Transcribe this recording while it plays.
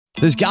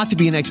There's got to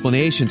be an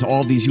explanation to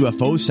all these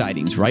UFO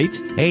sightings, right?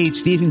 Hey,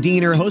 it's Stephen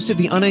Diener, host of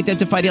the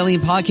Unidentified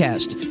Alien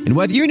Podcast. And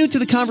whether you're new to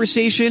the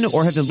conversation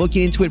or have been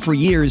looking into it for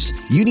years,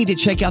 you need to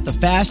check out the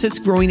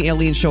fastest growing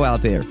alien show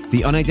out there,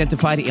 the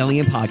Unidentified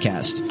Alien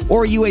Podcast,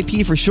 or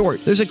UAP for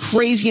short. There's a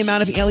crazy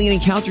amount of alien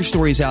encounter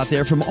stories out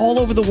there from all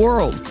over the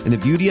world. And the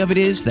beauty of it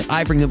is that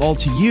I bring them all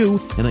to you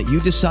and let you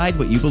decide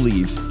what you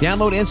believe.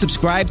 Download and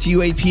subscribe to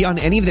UAP on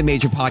any of the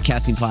major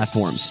podcasting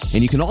platforms.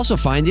 And you can also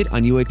find it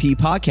on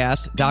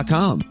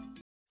UAPpodcast.com.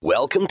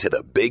 Welcome to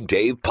the Big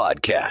Dave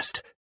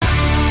Podcast.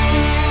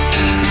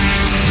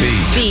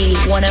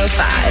 B105.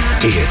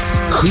 It's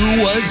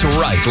Who Was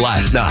Right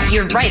Last Night.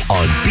 You're right.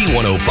 On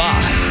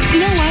B105.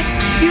 You know what?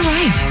 You're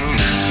right.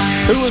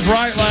 Who was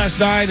right last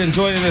night? And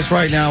joining us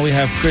right now, we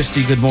have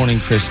Christy. Good morning,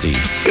 Christy.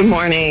 Good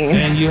morning.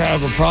 And you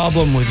have a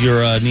problem with your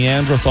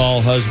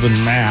Neanderthal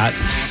husband, Matt,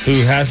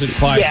 who hasn't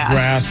quite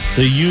grasped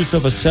the use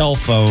of a cell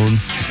phone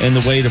and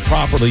the way to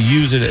properly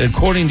use it,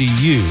 according to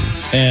you.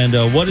 And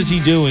what is he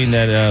doing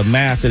that,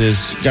 Matt, that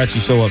has got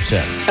you so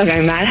upset?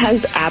 Okay, Matt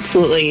has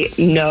absolutely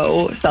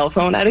no cell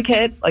phone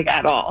etiquette, like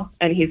at all.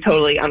 And he's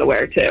totally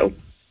unaware, too.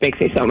 Makes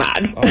me so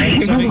mad. All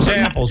right, some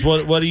examples.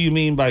 What do you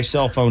mean by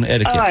cell phone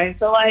etiquette? All right,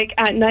 so like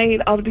at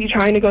night, I'll be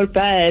trying to go to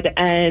bed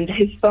and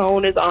his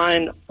phone is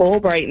on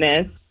full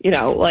brightness. You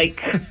know, like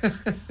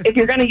if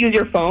you're going to use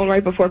your phone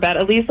right before bed,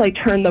 at least like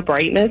turn the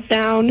brightness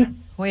down.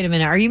 Wait a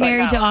minute. Are you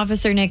married to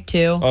Officer Nick,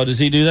 too? Oh, does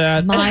he do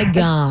that? My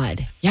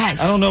God.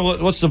 Yes. I don't know.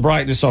 What's the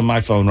brightness on my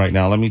phone right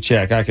now? Let me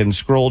check. I can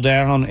scroll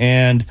down,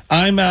 and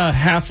I'm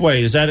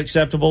halfway. Is that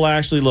acceptable,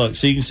 Ashley? Look,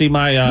 so you can see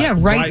my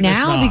right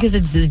now, knob. because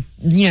it's,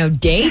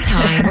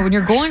 daytime. But when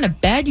you're going to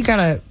bed, you got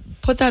to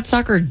put that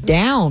sucker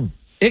down.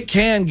 It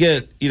can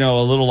get, a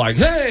little like,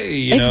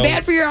 hey, It's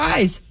bad for your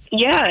eyes.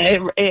 Yeah,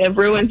 it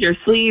ruins your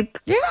sleep.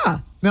 Yeah.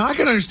 Now, I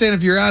can understand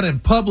if you're out in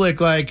public,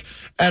 like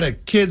at a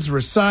kid's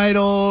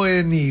recital,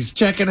 and he's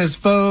checking his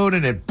phone,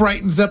 and it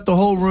brightens up the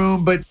whole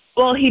room, but...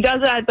 Well, he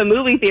does it at the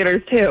movie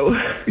theaters, too.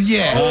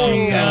 Yeah,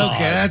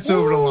 okay, that's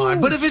over the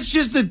line. But if it's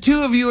just the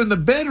two of you in the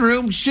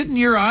bedroom, shouldn't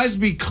your eyes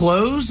be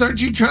closed?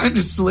 Aren't you trying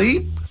to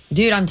sleep?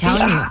 Dude, I'm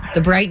telling you,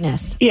 the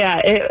brightness. Yeah,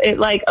 it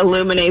like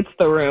illuminates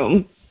the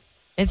room.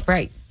 It's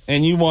bright.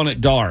 And you want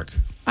it dark.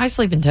 I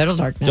sleep in total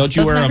darkness. Don't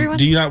you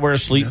do you not wear a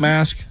sleep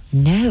mask?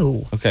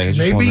 No. Okay.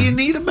 Maybe you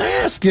need a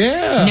mask,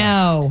 yeah.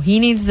 No, he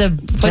needs to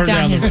put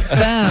down his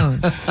phone.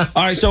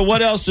 All right, so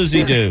what else does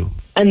he do?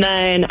 And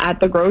then at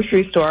the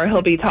grocery store,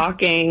 he'll be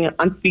talking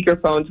on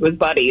speakerphone to his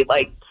buddy,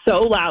 like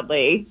so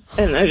loudly.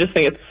 And I just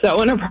think it's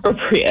so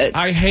inappropriate.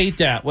 I hate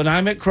that. When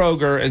I'm at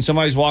Kroger and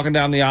somebody's walking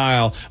down the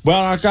aisle,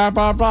 well, I got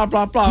blah, blah,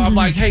 blah, blah. I'm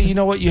like, hey, you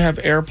know what? You have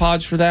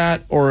AirPods for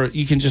that? Or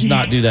you can just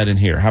not do that in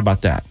here. How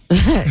about that?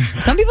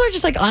 Some people are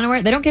just like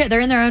unaware. They don't care. They're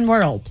in their own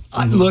world.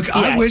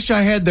 I wish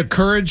I had the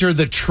courage or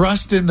the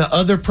trust in the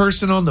other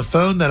person on the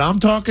phone that I'm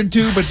talking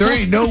to, but there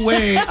ain't no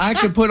way I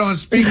could put on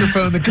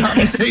speakerphone the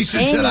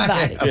conversations that I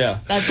have. Yeah.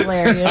 That's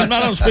hilarious. I'm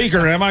not on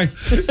speaker, am I?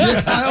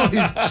 Yeah, I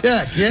always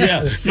check.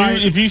 Yeah.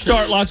 If you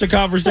start lots of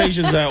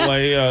conversations that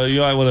way,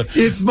 you might want to.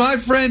 If my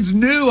friends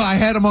knew I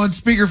had them on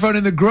speakerphone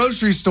in the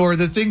grocery store,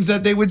 the things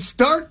that they would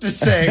start to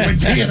say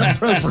would be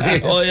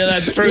inappropriate. Oh, yeah,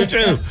 that's true,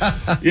 too.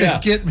 Yeah.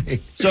 Get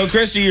me. So,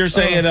 Christy, you're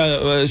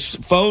saying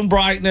phone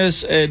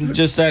brightness and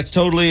just that's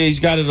totally, he's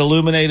got it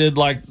illuminated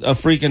like a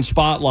freaking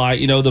spotlight,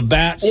 the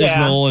bat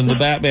signal in the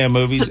Batman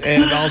movies,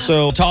 and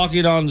also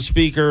talking on the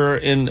speaker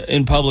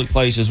in public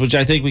places, which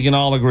I think we can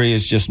all agree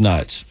is just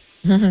nuts.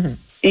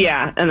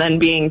 Yeah, and then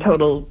being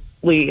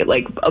totally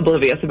like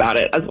oblivious about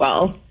it as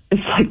well.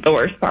 It's like the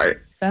worst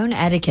part. Phone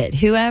etiquette.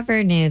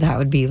 Whoever knew that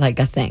would be like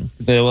a thing.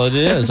 Yeah, well, it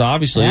is,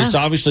 obviously. Yeah. It's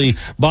obviously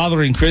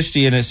bothering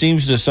Christy, and it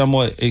seems to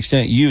somewhat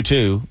extent you,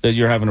 too, that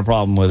you're having a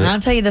problem with it. And I'll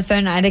tell you the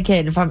phone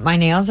etiquette. If my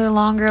nails are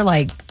longer,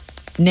 like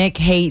Nick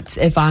hates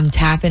if I'm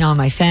tapping on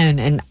my phone,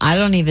 and I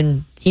don't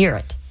even hear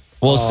it.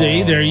 Well,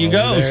 see, there you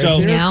go.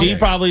 So he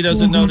probably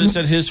doesn't notice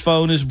that his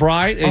phone is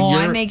bright. And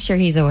I make sure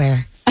he's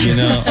aware. He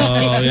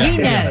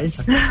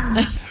knows.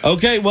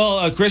 Okay,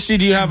 well, Christy,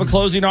 do you have a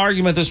closing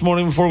argument this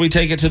morning before we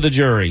take it to the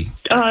jury?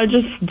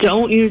 Just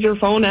don't use your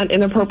phone at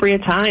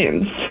inappropriate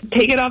times.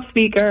 Take it off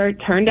speaker,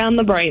 turn down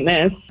the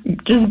brightness.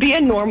 Just be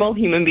a normal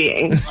human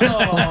being.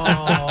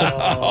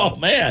 Oh,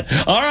 man.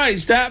 All right,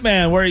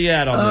 Statman, where are you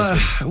at on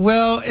this?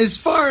 Well, as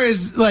far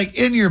as like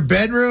in your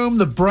bedroom,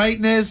 the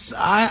brightness,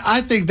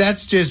 I think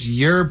that's just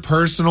your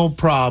personal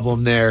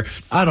problem there.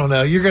 I don't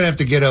know. You're going to have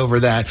to get over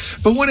that.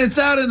 But when it's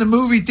out in the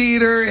movie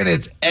theater and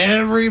it's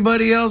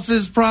everybody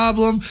else's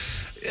problem,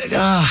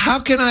 how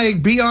can I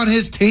be on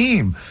his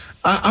team?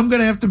 I'm going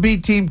to have to be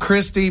Team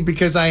Christy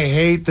because I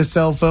hate the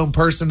cell phone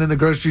person in the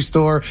grocery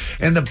store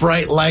and the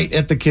bright light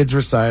at the kids'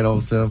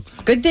 recital. So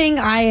good thing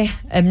I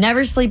am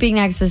never sleeping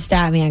next to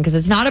Statman because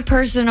it's not a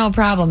personal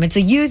problem. It's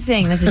a you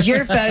thing. This is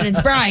your phone.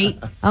 It's bright.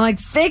 I'm like,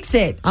 fix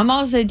it. I'm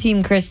also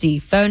Team Christy.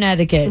 Phone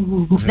etiquette.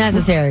 It's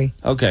necessary.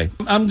 Okay.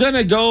 I'm going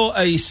to go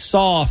a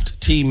soft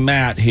Team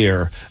Matt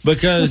here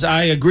because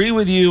I agree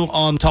with you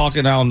on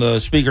talking on the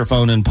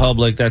speakerphone in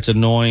public. That's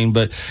annoying.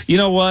 But you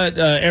know what?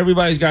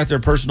 Everybody's got their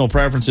personal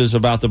preferences. is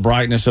about the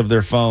brightness of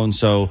their phone.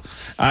 So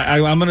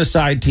I'm going to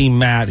side team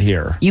Matt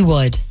here. You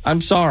would.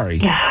 I'm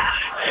sorry.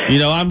 You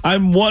know,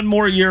 I'm one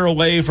more year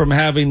away from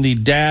having the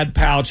dad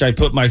pouch I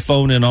put my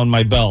phone in on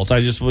my belt.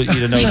 I just want you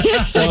to know.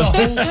 So The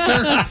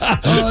holster.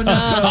 Oh, no.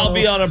 I'll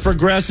be on a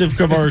Progressive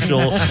commercial.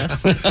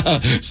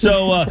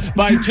 So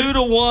by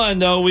 2-1,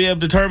 though, we have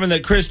determined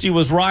that Christy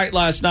was right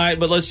last night.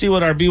 But let's see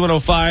what our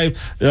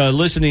B105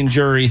 listening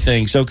jury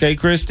thinks. Okay,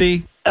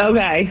 Christy?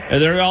 Okay.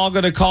 And they're all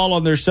going to call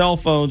on their cell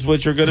phones,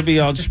 which are going to be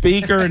on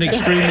speaker and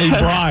extremely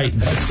bright.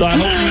 So I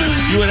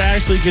hope you and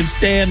Ashley can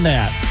stand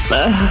that.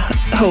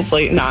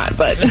 Hopefully not,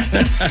 but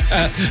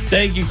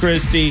Thank you,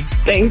 Christy.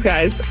 thanks,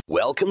 guys.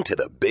 Welcome to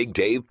the Big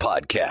Dave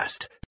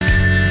Podcast.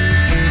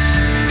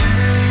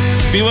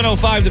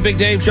 B105, the Big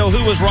Dave Show.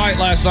 Who was right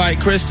last night?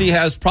 Christy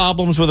has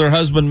problems with her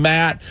husband,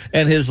 Matt,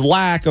 and his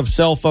lack of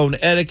cell phone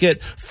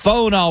etiquette.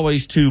 Phone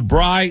always too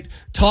bright.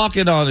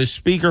 Talking on his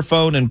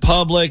speakerphone in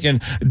public.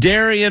 And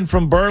Darian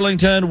from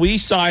Burlington, we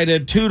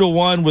sided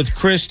 2-1 with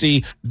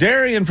Christy.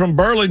 Darian from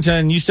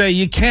Burlington, you say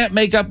you can't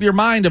make up your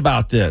mind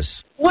about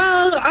this.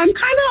 Well, I'm kind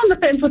of on the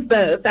fence with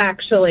both,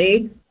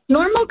 actually.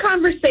 Normal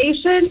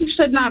conversation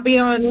should not be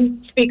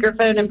on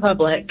speakerphone in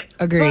public.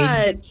 Agreed.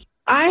 But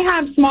I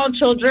have small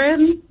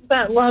children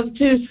that love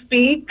to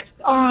speak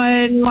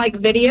on, like,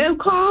 video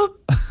call.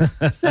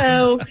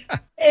 So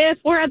if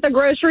we're at the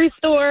grocery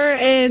store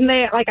and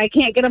I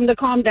can't get them to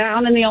calm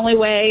down, and the only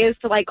way is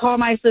to, like, call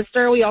my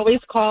sister, we always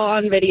call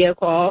on video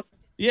call.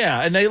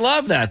 Yeah, and they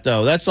love that,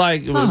 though. That's,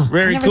 like,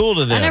 very cool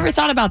to them. I never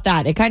thought about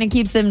that. It kind of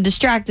keeps them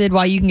distracted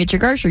while you can get your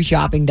grocery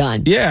shopping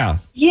done. Yeah.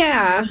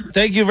 Yeah.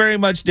 Thank you very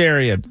much,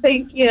 Darian.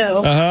 Thank you.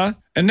 Uh-huh.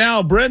 And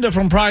now Brenda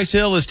from Price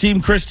Hill is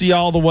Team Christy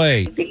all the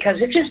way.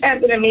 Because it just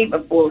happened to me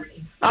before.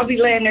 I'll be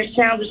laying there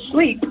sound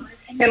asleep,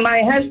 and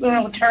my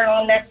husband will turn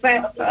on that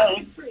phone,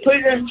 put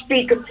it on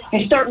speaker,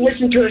 and start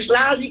listening to it as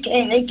loud as he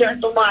can, and he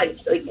turns the light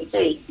so he can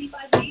see.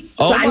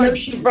 Oh, So I know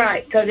she's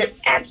right, because it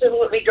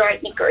absolutely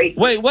drives me crazy.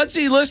 Wait, what's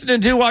he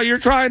listening to while you're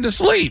trying to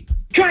sleep?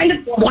 Trying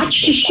to watch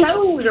the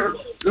shows or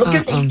look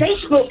at the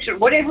Facebooks or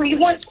whatever he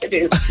wants to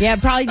do. Yeah,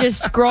 probably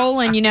just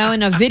scrolling,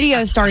 and a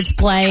video starts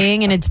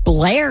playing and it's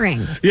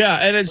blaring. Yeah,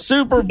 and it's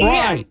super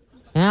bright.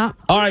 Yeah.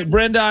 All right,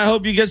 Brenda, I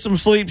hope you get some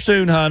sleep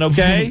soon, hon,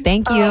 okay?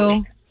 Thank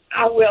you.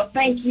 I will.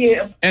 Thank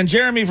you. And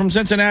Jeremy from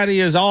Cincinnati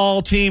is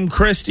all Team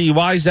Christy.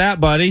 Why is that,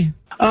 buddy?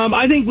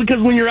 I think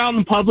because when you're out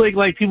in public,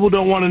 like, people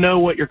don't want to know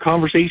what your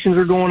conversations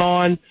are going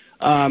on.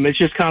 It's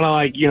just kind of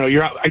like,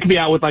 I could be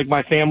out with, like,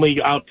 my family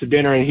out to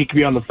dinner, and he could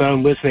be on the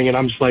phone listening, and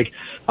I'm just like,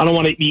 I don't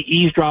want to be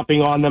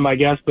eavesdropping on them, I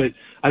guess, but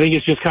I think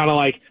it's just kind of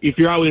like if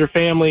you're out with your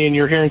family and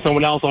you're hearing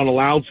someone else on a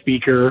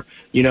loudspeaker,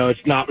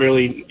 it's not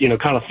really,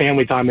 kind of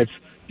family time. It's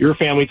your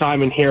family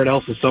time, and here it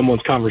else is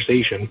someone's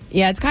conversation.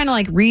 Yeah, it's kind of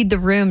like read the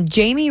room.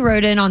 Jamie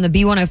wrote in on the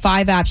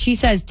B105 app. She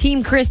says,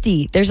 Team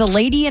Christy, there's a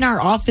lady in our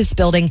office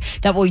building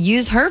that will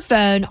use her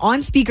phone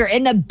on speaker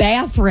in the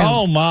bathroom.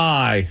 Oh,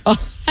 my. Oh,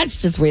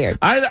 that's just weird.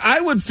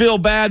 I would feel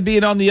bad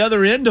being on the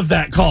other end of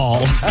that call.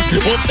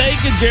 Well,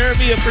 thank you,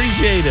 Jeremy.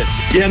 Appreciate it.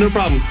 Yeah, no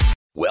problem.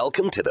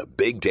 Welcome to the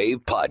Big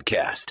Dave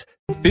Podcast.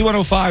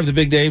 B105, the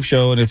Big Dave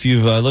Show, and if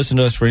you've listened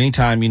to us for any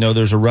time,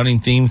 there's a running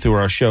theme through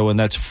our show, and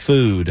that's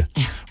food.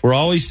 We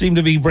always seem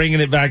to be bringing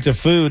it back to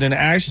food, and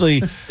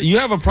actually, you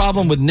have a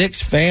problem with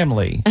Nick's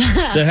family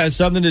that has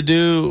something to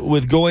do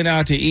with going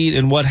out to eat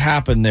and what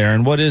happened there,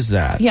 and what is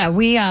that? Yeah,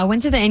 we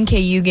went to the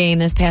NKU game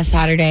this past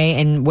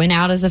Saturday and went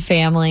out as a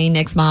family.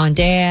 Nick's mom and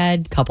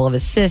dad, a couple of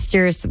his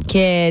sisters, some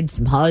kids,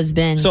 some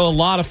husbands. So a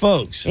lot of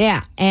folks.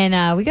 Yeah,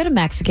 and we go to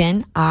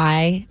Mexican.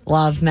 I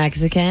love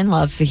Mexican,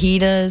 love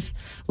fajitas,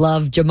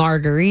 love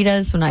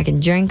margaritas when I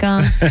can drink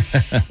them.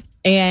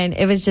 And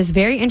it was just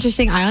very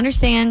interesting. I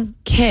understand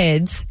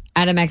kids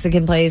at a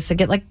Mexican place to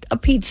get like a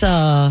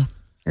pizza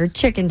or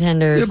chicken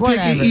tenders, The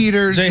whatever. picky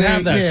eaters. They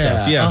have that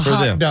stuff, yeah, a for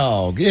hot them.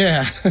 dog,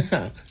 yeah.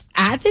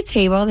 At the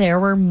table, there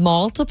were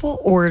multiple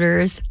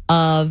orders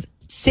of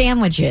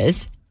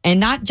sandwiches, and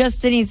not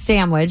just any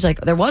sandwich.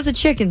 Like, there was a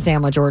chicken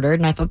sandwich ordered,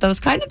 and I thought that was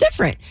kind of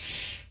different.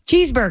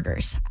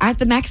 Cheeseburgers at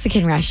the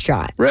Mexican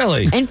restaurant.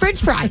 Really? And French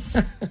fries.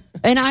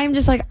 And I'm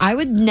just like, I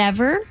would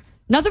never,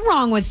 nothing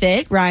wrong with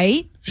it,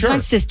 right? Sure. It's my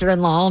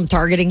sister-in-law I'm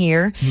targeting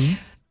here. Mm-hmm.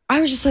 I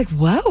was just like,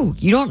 whoa,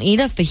 you don't eat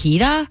a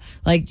fajita?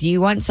 Like, do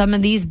you want some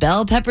of these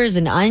bell peppers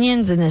and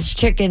onions and this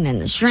chicken and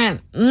the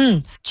shrimp?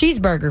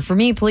 Cheeseburger for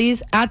me,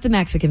 please, at the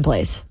Mexican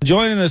place.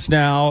 Joining us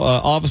now,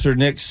 Officer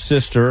Nick's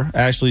sister,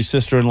 Ashley's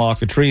sister-in-law,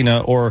 Katrina,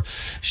 or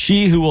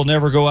she who will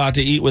never go out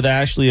to eat with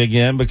Ashley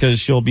again because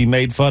she'll be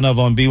made fun of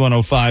on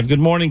B105. Good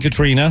morning,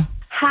 Katrina.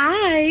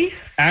 Hi.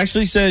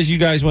 Ashley says you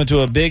guys went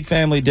to a big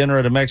family dinner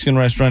at a Mexican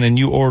restaurant and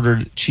you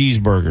ordered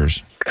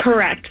cheeseburgers.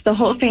 Correct. The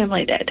whole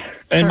family did.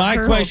 And my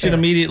question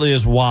immediately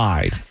is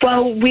why?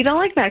 Well, we don't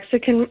like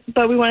Mexican,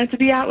 but we wanted to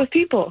be out with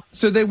people.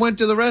 So they went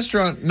to the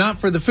restaurant, not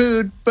for the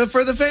food, but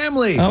for the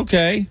family.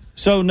 Okay.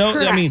 So, no,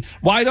 Correct. I mean,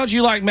 why don't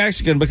you like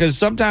Mexican? Because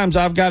sometimes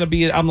I'm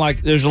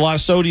like, there's a lot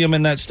of sodium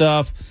in that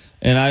stuff.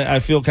 and I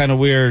feel kind of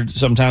weird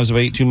sometimes if I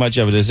eat too much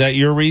of it. Is that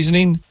your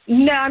reasoning?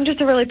 No, I'm just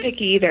a really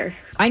picky eater.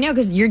 I know,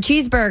 because your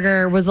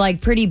cheeseburger was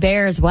like pretty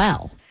bare as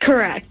well.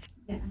 Correct.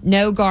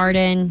 No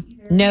garden,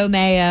 no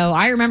mayo.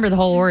 I remember the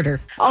whole order.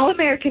 All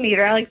American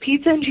eater. I like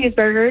pizza and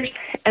cheeseburgers,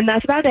 and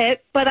that's about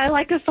it. But I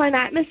like a fun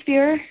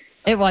atmosphere.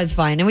 It was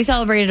fun. And we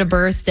celebrated a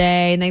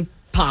birthday, and they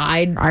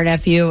pied our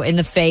nephew in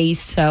the face.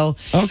 So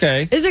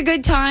Okay. it was a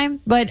good time.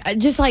 But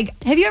just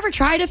like, have you ever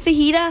tried a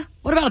fajita?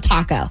 What about a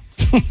taco?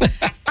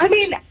 I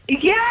mean,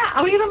 yeah,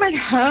 I'll eat them at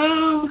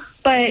home,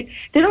 but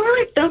they don't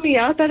really fill me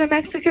up at a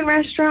Mexican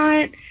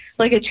restaurant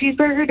like a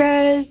cheeseburger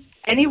does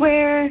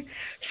anywhere.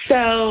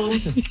 So,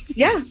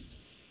 yeah,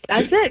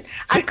 that's it.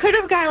 I could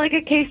have got like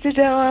a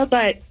quesadilla,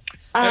 but...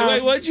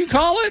 wait, what'd you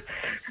call it?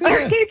 Or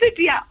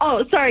quesadilla.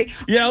 Oh, sorry.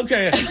 Yeah,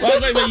 okay. Well, I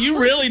was like, but you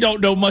really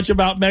don't know much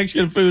about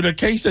Mexican food. A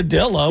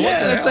quesadilla. What the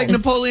that's hell? like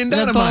Napoleon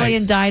Dynamite.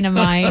 Napoleon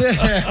Dynamite.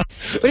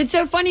 But it's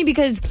so funny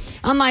because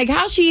I'm like,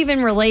 how's she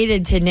even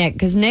related to Nick?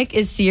 Because Nick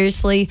is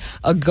seriously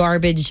a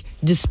garbage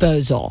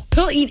disposal.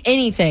 He'll eat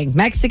anything,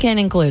 Mexican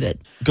included.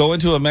 Going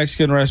to a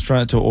Mexican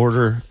restaurant to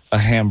order a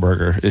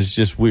hamburger is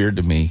just weird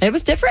to me. It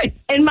was different.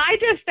 In my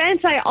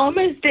defense, I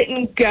almost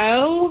didn't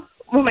go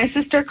when my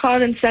sister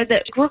called and said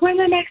that we're going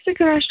to a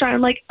Mexican restaurant.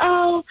 I'm like,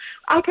 oh,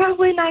 I'll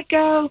probably not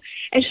go.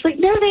 And she's like,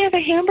 no, they have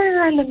a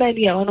hamburger on the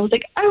menu. And I was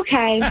like,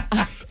 okay.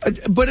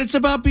 But it's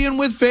about being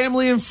with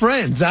family and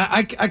friends.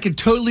 I could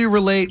totally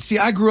relate. See,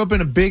 I grew up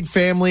in a big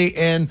family,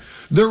 and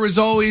there was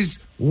always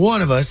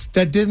one of us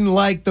that didn't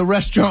like the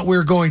restaurant we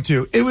were going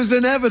to. It was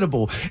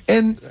inevitable.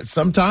 And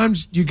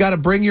sometimes you got to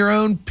bring your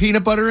own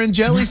peanut butter and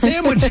jelly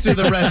sandwich to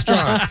the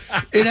restaurant.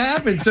 It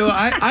happens. So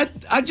I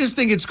just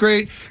think it's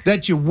great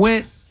that you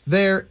went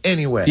there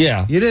anyway.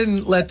 Yeah. You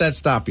didn't let that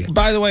stop you.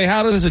 By the way,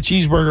 how does a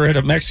cheeseburger at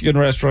a Mexican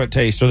restaurant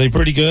taste? Are they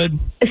pretty good?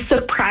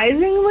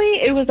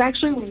 Surprisingly, it was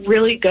actually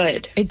really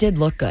good. It did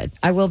look good.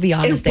 I will be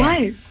honest It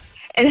there. was.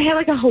 And it had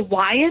like a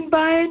Hawaiian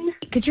bun.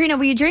 Katrina,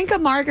 will you drink a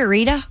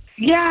margarita?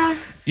 Yeah.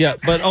 Yeah,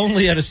 but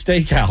only at a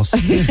steakhouse.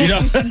 You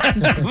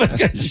know,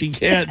 because she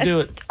can't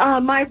do it.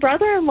 My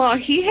brother-in-law,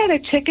 he had a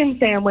chicken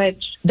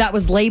sandwich. That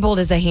was labeled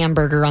as a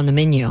hamburger on the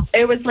menu.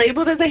 It was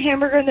labeled as a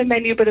hamburger on the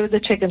menu, but it was a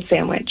chicken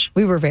sandwich.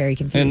 We were very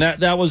confused. And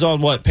that was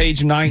on what,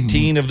 page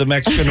 19 of the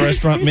Mexican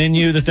restaurant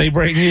menu that they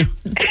bring you?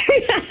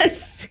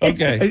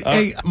 Okay.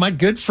 Hey, my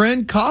good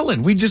friend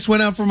Colin, we just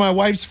went out for my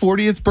wife's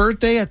 40th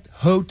birthday at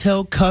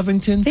Hotel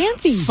Covington.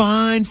 Fancy.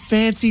 Fine,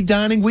 fancy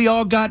dining. We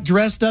all got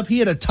dressed up. He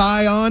had a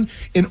tie on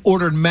and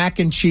ordered mac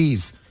and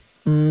cheese.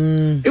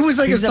 It was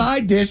like a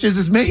side dish as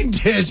his main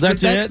dish, but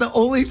That's that's it? the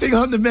only thing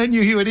on the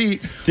menu he would eat.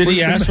 Did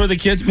he ask for the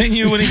kids'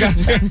 menu when he got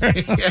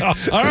there?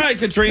 All right,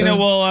 Katrina.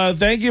 Well,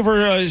 thank you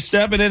for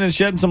stepping in and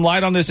shedding some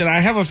light on this. And I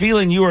have a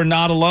feeling you are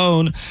not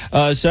alone.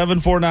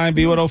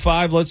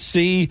 749-B105. Let's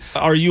see.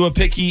 Are you a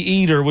picky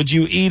eater? Would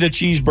you eat a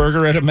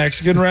cheeseburger at a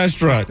Mexican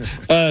restaurant?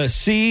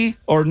 C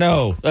or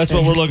no? That's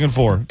what we're looking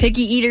for.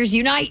 Picky eaters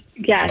unite.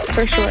 Yes,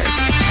 for sure. All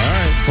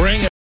right,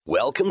 bring it.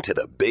 Welcome to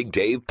the Big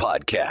Dave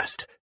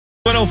Podcast.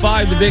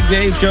 105, the Big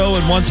Dave Show,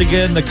 and once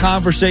again, the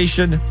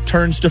conversation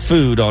turns to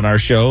food on our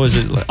show, as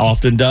it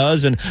often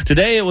does. And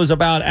today it was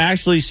about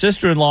Ashley's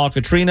sister-in-law,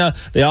 Katrina.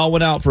 They all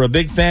went out for a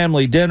big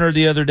family dinner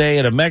the other day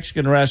at a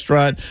Mexican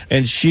restaurant,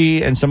 and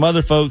she and some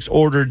other folks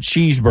ordered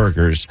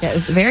cheeseburgers. Yeah, it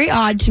was very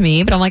odd to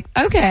me, but I'm like,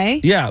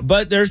 okay. Yeah,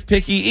 but there's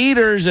picky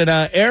eaters, and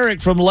Eric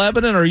from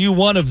Lebanon, are you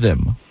one of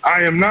them?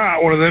 I am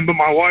not one of them, but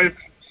my wife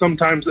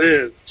sometimes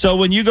is. So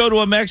when you go to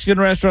a Mexican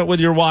restaurant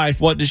with your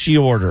wife, what does she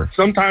order?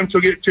 Sometimes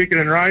she'll get chicken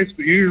and rice,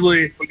 but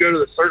usually if we go to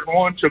the certain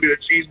one, she'll get a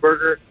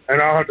cheeseburger,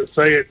 and I'll have to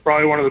say it's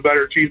probably one of the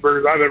better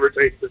cheeseburgers I've ever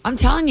tasted. I'm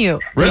telling you,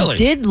 Really? It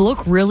did look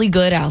really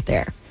good out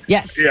there.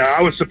 Yes. Yeah,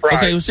 I was surprised.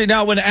 Okay, well, see,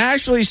 now when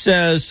Ashley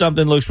says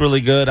something looks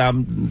really good,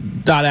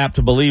 I'm not apt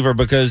to believe her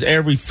because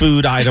every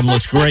food item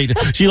looks great.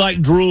 She like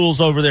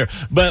drools over there.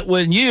 But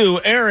when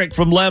you, Eric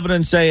from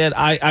Lebanon, say it,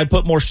 I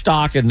put more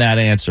stock in that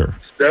answer.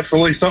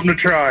 Definitely something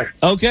to try.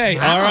 Okay,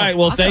 Wow, all right.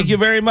 Well, awesome. Thank you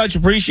very much.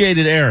 Appreciate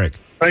it, Eric.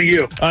 Thank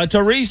you.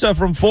 Teresa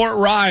from Fort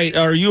Wright,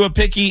 are you a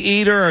picky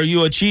eater? Are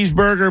you a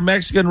cheeseburger,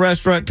 Mexican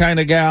restaurant kind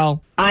of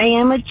gal? I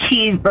am a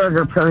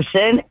cheeseburger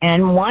person,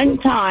 and one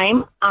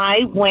time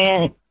I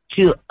went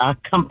to a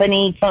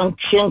company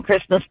function,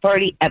 Christmas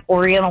party at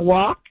Oriental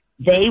Walk.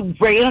 They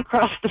ran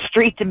across the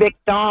street to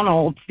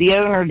McDonald's, the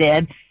owner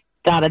did,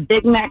 got a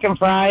Big Mac and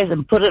fries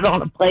and put it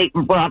on a plate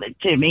and brought it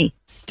to me.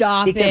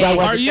 Stop Because it. I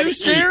wasn't Are you gonna eat.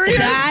 serious?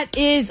 That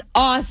is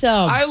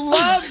awesome. I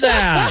love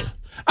that.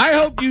 I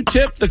hope you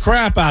tipped the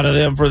crap out of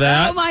them for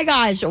that. Oh my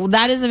gosh,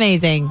 that is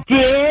amazing.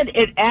 Did,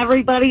 and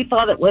everybody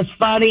thought it was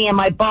funny, and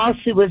my boss,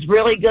 who was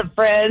really good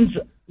friends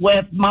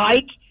with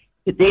Mike,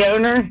 the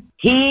owner,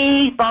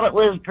 he thought it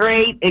was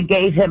great and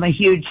gave him a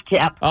huge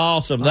tip.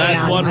 Awesome. That's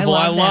Yeah, wonderful.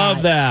 I I love,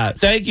 love that.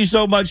 Thank you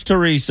so much,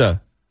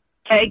 Teresa.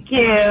 Thank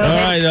you. All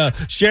right.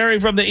 Sherry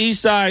from the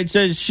east side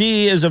says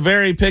she is a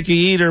very picky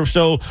eater.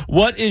 So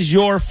what is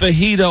your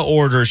fajita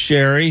order,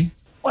 Sherry?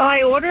 Well,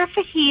 I order a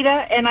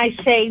fajita, and I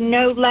say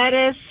no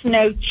lettuce,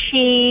 no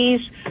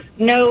cheese,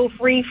 no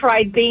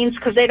refried beans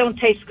because they don't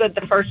taste good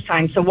the first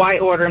time. So why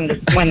order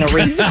them when they're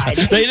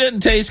refried? They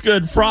didn't taste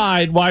good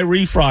fried. Why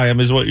refry them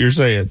is what you're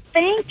saying.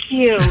 Thank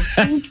you.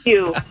 Thank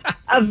you.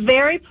 A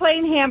very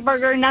plain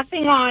hamburger,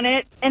 nothing on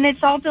it, and it's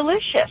all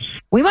delicious.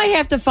 We might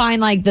have to find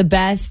like the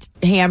best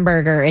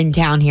hamburger in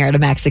town here at a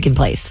Mexican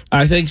place.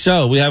 I think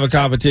so. We have a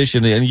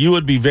competition, and you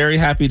would be very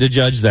happy to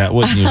judge that,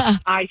 wouldn't you?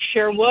 I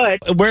sure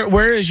would.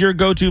 Where is your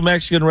go-to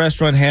Mexican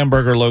restaurant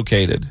hamburger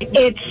located?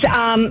 It's,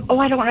 I don't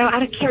know.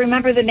 I can't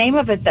remember the name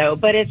of it, though,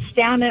 but it's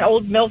down in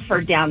Old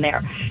Milford down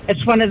there.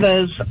 It's one of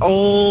those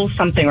old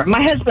something.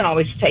 My husband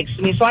always takes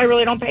me, so I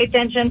really don't pay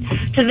attention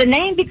to the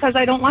name because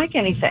I don't like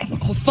anything.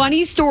 Oh,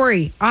 funny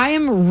story. I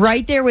am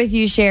right there with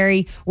you,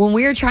 Sherry. When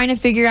we were trying to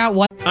figure out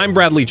what... I'm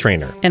Bradley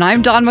Trainer. And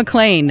I'm Don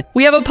McClain.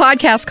 We have a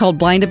podcast called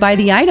Blinded by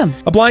the Item.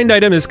 A blind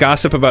item is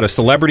gossip about a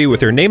celebrity with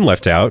their name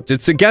left out.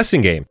 It's a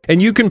guessing game,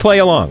 and you can play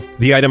along.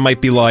 The item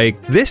might be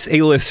like, this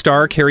A-list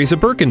star carries a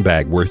Birkin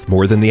bag worth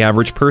more than the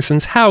average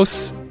person's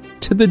house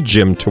to the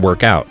gym to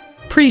work out.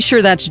 Pretty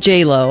sure that's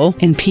J-Lo.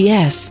 And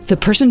P.S. the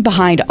person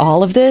behind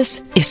all of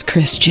this is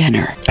Kris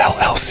Jenner,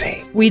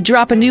 LLC. We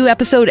drop a new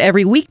episode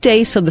every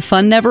weekday so the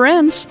fun never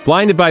ends.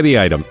 Blinded by the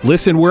Item.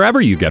 Listen wherever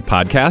you get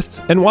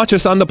podcasts and watch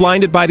us on the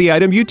Blinded by the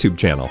Item YouTube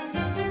channel.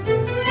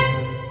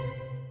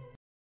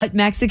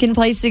 Mexican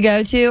place to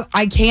go to.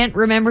 I can't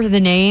remember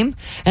the name.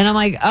 And I'm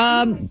like,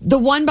 the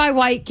one by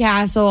White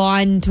Castle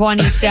on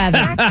 27.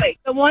 Exactly.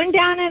 The one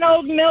down in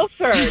Old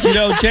Milford. You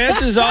know,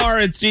 chances are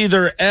it's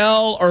either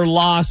L or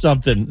La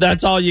something.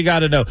 That's all you got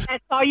to know.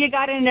 That's all you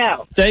got to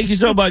know. Thank you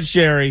so much,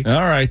 Sherry.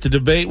 All right, the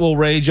debate will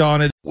rage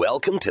on it.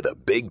 Welcome to the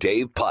Big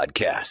Dave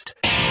Podcast.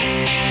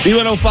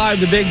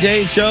 B105, the Big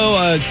Dave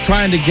Show,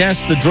 trying to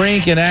guess the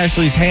drink in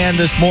Ashley's hand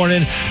this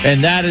morning,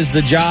 and that is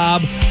the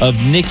job of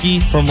Nikki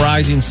from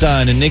Rising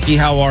Sun. And Nikki,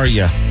 how are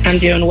you? I'm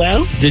doing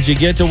well. Did you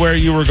get to where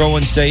you were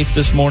going safe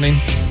this morning?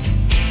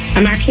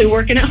 I'm actually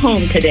working at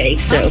home today,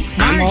 so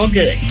I'm all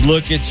good.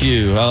 Look at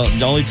you.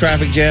 The only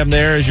traffic jam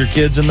there is your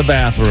kids in the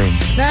bathroom.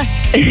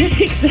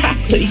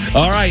 Exactly.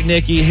 All right,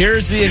 Nikki,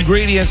 here's the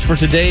ingredients for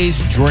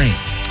today's drink.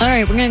 All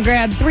right, we're going to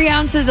grab 3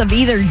 ounces of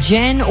either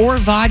gin or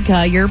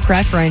vodka, your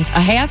preference, a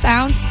 ½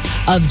 ounce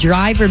of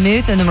dry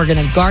vermouth, and then we're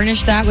going to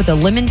garnish that with a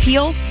lemon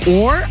peel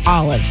or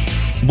olive.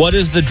 What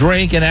is the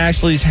drink in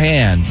Ashley's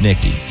hand,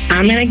 Nikki?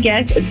 I'm going to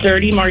guess a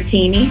dirty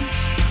martini.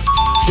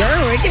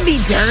 Sure, it can be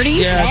dirty.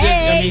 Yeah,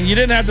 hey. I mean, you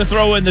didn't have to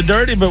throw in the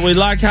dirty, but we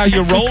like how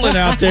you're rolling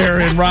out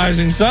there in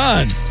Rising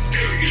Sun.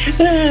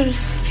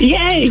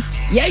 Yay.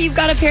 Yeah, you've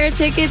got a pair of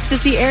tickets to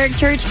see Eric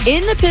Church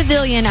in the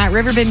Pavilion at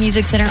Riverbend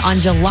Music Center on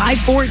July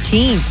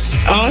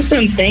 14th.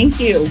 Awesome. Thank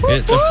you.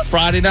 It's a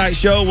Friday night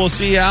show. We'll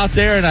see you out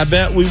there, and I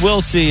bet we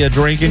will see a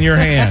drink in your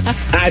hand.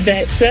 I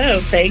bet so.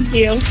 Thank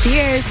you.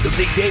 Cheers. The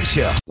Big Dave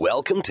Show.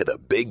 Welcome to the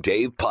Big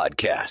Dave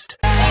Podcast.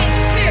 1,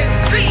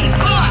 2, 3,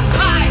 4,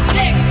 5,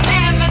 6,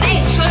 7,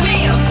 8,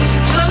 Schlemiel,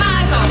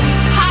 Schlemazel,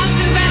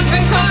 Hasenbemp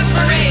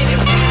Incorporated.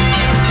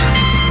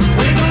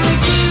 We're gonna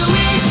do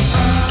it.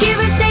 Give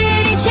us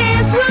any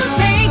chance, we'll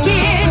take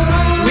it.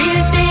 Read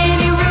us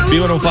any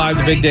rule. B105,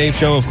 the Big Dave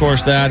Show. Of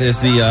course, that is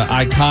the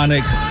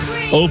iconic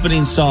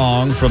opening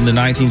song from the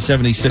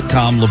 1970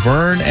 sitcom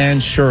Laverne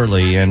and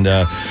Shirley. And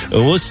it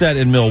was set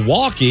in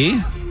Milwaukee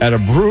at a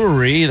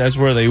brewery. That's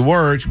where they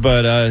worked.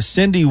 But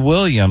Cindy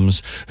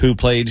Williams, who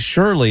played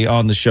Shirley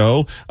on the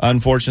show,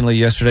 unfortunately,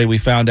 yesterday we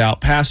found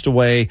out passed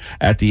away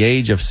at the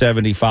age of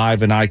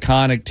 75. An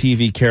iconic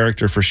TV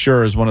character for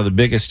sure, is one of the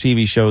biggest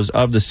TV shows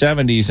of the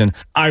 70s. And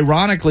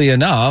ironically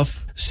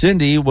enough,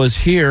 Cindy was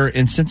here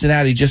in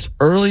Cincinnati just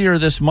earlier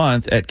this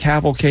month at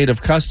Cavalcade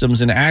of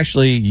Customs. And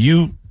actually,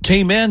 you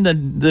came in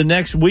the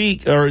next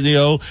week, or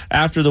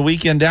after the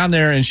weekend down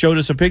there, and showed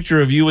us a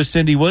picture of you with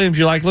Cindy Williams.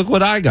 You're like, look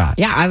what I got.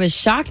 Yeah, I was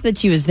shocked that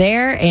she was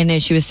there,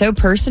 and she was so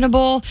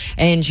personable,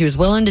 and she was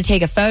willing to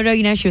take a photo.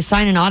 She was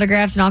signing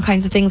autographs and all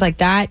kinds of things like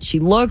that. She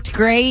looked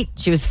great.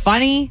 She was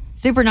funny.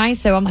 Super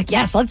nice. So I'm like,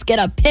 yes, let's get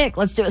a pic.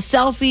 Let's do a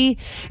selfie.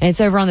 And it's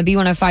over on the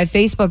B105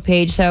 Facebook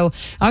page. So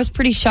I was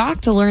pretty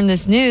shocked to learn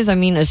this news. I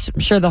mean, I'm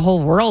sure the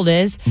whole world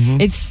is.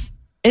 Mm-hmm.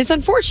 It's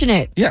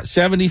unfortunate. Yeah,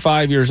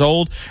 75 years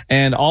old.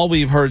 And all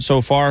we've heard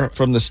so far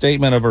from the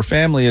statement of her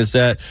family is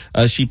that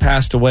she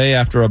passed away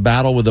after a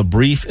battle with a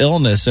brief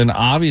illness. And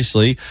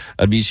obviously,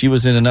 she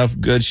was in enough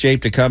good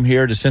shape to come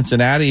here to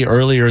Cincinnati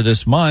earlier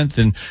this month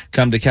and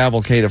come to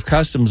Cavalcade of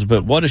Customs.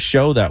 But what a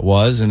show that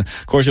was. And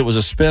of course, it was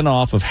a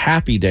spinoff of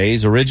Happy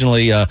Days.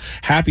 Originally,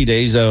 Happy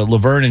Days,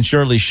 Laverne and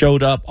Shirley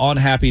showed up on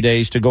Happy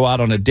Days to go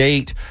out on a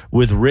date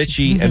with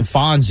Richie and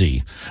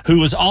Fonzie, who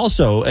was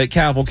also at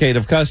Cavalcade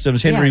of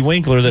Customs. Henry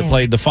Winkler, that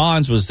played the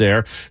Fonz, was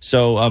there.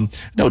 So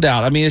no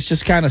doubt. I mean, it's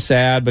just kind of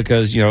sad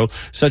because,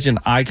 such an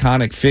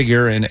iconic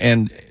figure,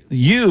 and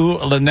you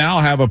now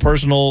have a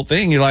personal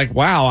thing. You're like,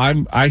 wow,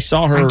 I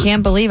saw her. I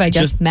can't believe I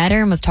just met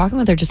her and was talking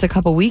with her just a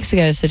couple weeks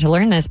ago to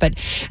learn this. But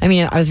I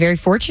mean, I was very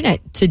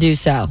fortunate to do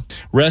so.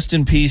 Rest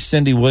in peace,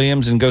 Cindy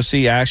Williams, and go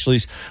see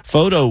Ashley's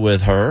photo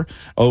with her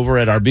over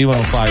at our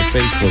B105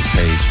 Facebook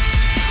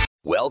page.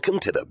 Welcome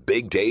to the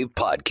Big Dave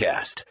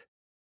Podcast.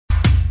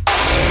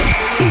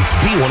 It's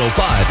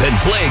B105 and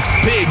Blake's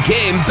Big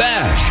Game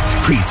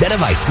Bash, presented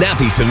by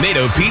Snappy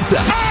Tomato Pizza.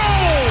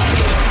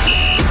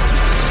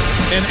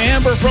 And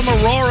Amber from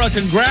Aurora,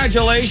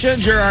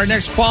 congratulations. You're our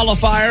next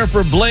qualifier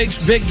for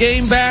Blake's Big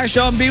Game Bash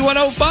on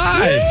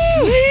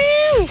B105.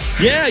 Woo!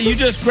 Yeah, you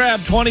just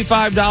grabbed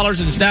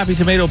 $25 in Snappy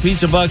Tomato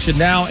Pizza Bucks, and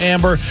now,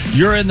 Amber,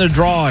 you're in the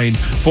drawing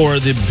for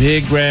the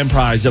big grand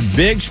prize. A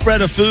big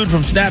spread of food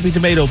from Snappy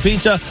Tomato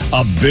Pizza,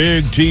 a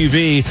big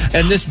TV,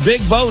 and this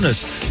big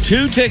bonus,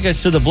 2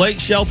 tickets to the Blake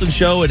Shelton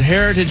Show at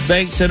Heritage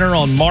Bank Center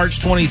on March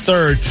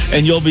 23rd,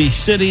 and you'll be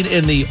sitting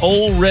in the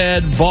Old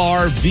Red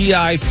Bar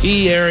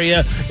VIP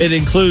area. It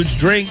includes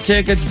drink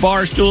tickets,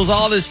 bar stools,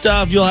 all this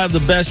stuff. You'll have the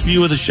best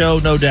view of the show,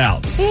 no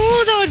doubt.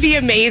 Oh, that would be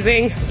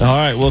amazing. All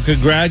right, well,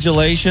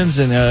 congratulations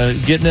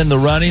and getting in the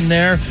running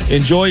there.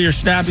 Enjoy your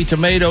Snappy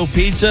Tomato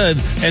Pizza,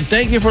 and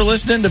thank you for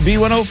listening to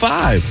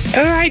B105.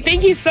 All right,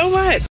 thank you so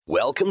much.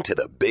 Welcome to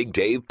the Big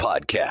Dave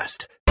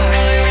Podcast.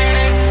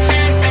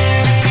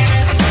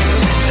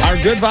 Our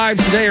good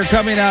vibes today are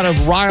coming out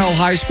of Ryle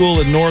High School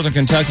in Northern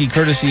Kentucky,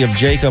 courtesy of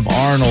Jacob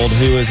Arnold,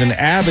 who is an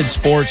avid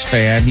sports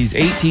fan. He's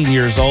 18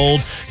 years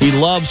old. He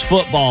loves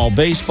football,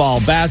 baseball,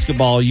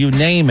 basketball, you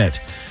name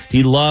it.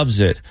 He loves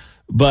it.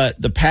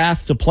 But the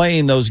path to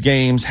playing those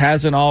games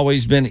hasn't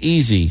always been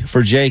easy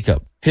for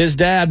Jacob. His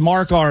dad,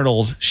 Mark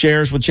Arnold,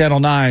 shares with Channel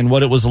 9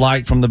 what it was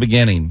like from the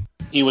beginning.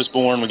 He was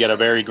born, we got a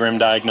very grim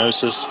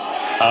diagnosis.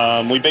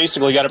 We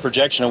basically got a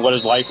projection of what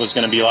his life was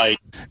going to be like.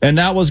 And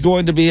that was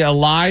going to be a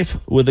life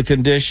with a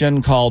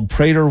condition called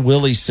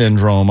Prader-Willi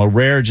syndrome, a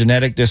rare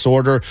genetic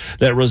disorder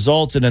that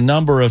results in a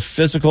number of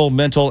physical,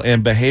 mental,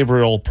 and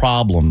behavioral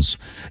problems.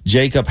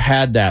 Jacob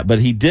had that, but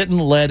he didn't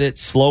let it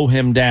slow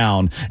him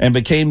down and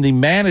became the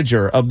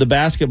manager of the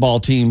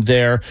basketball team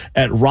there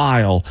at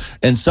Ryle.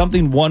 And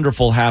something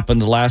wonderful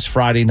happened last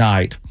Friday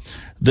night.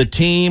 The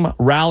team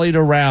rallied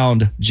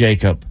around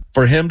Jacob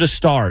for him to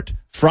start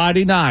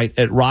Friday night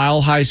at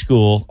Ryle High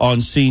School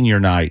on senior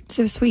night.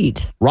 So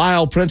sweet.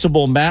 Ryle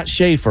principal Matt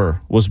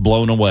Schaefer was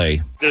blown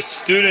away. The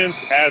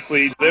students,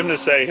 athlete, them to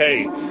say,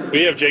 hey,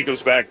 we have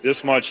Jacob's back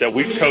this much that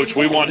we coach.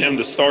 We want him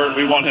to start.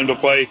 We want him to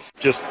play.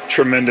 Just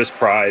tremendous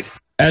pride.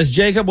 As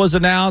Jacob was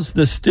announced,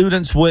 the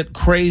students went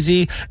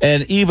crazy,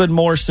 and even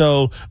more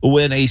so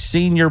when a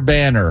senior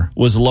banner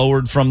was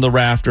lowered from the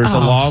rafters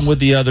along with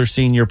the other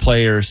senior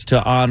players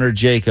to honor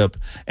Jacob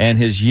and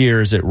his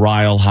years at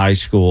Ryle High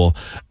School.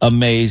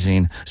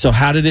 Amazing. So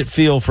how did it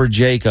feel for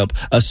Jacob,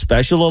 a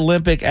Special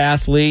Olympic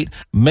athlete,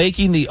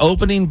 making the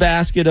opening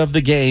basket of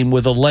the game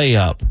with a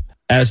layup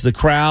as the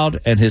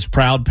crowd and his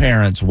proud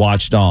parents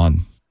watched on?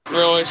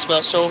 Really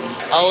special.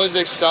 I was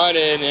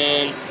excited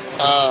and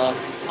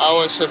I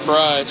was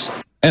surprised.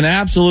 An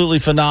absolutely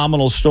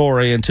phenomenal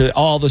story, and to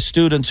all the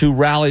students who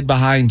rallied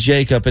behind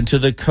Jacob, and to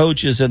the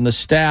coaches and the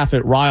staff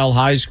at Ryle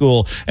High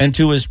School, and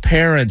to his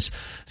parents,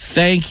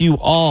 thank you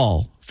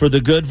all for the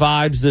good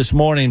vibes this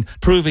morning,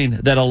 proving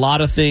that a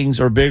lot of things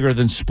are bigger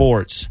than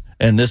sports,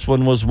 and this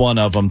one was one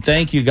of them.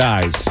 Thank you,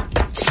 guys.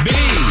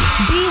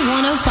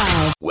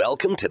 B105.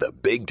 Welcome to the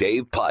Big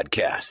Dave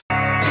Podcast.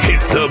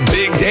 It's the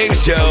Big Dave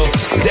Show,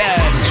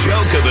 Dad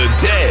Joke of the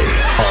Day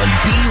on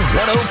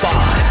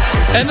B105.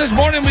 And this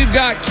morning we've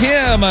got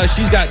Kim.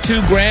 She's got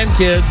 2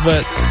 grandkids,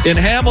 but in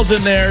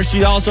Hamilton there,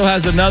 she also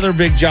has another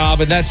big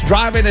job, and that's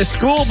driving a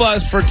school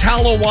bus for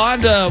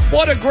Talawanda.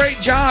 What a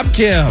great job,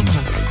 Kim.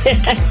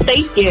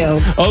 Thank you.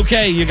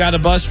 Okay, you got a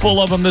bus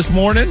full of them this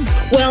morning?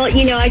 Well,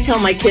 you know, I tell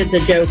my kids a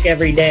joke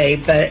every day,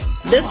 but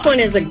this one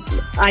is,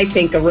 I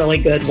think, a really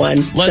good one.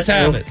 Let's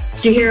have it.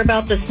 Did you hear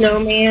about the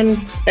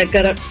snowman that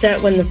got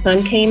upset when the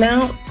sun came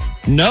out?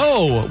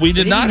 No, we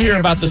did not hear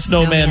about the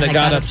snowman that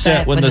got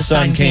upset when the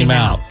sun came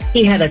out.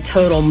 He had a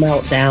total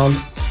meltdown.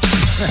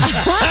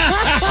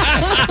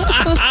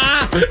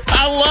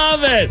 I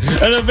love it.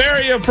 And a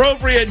very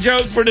appropriate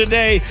joke for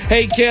today.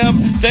 Hey,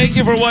 Kim, thank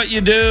you for what you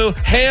do.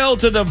 Hail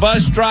to the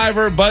bus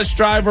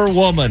driver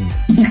woman.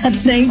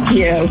 Thank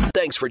you.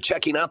 Thanks for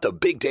checking out the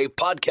Big Dave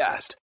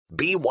Podcast.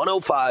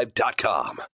 B105.com.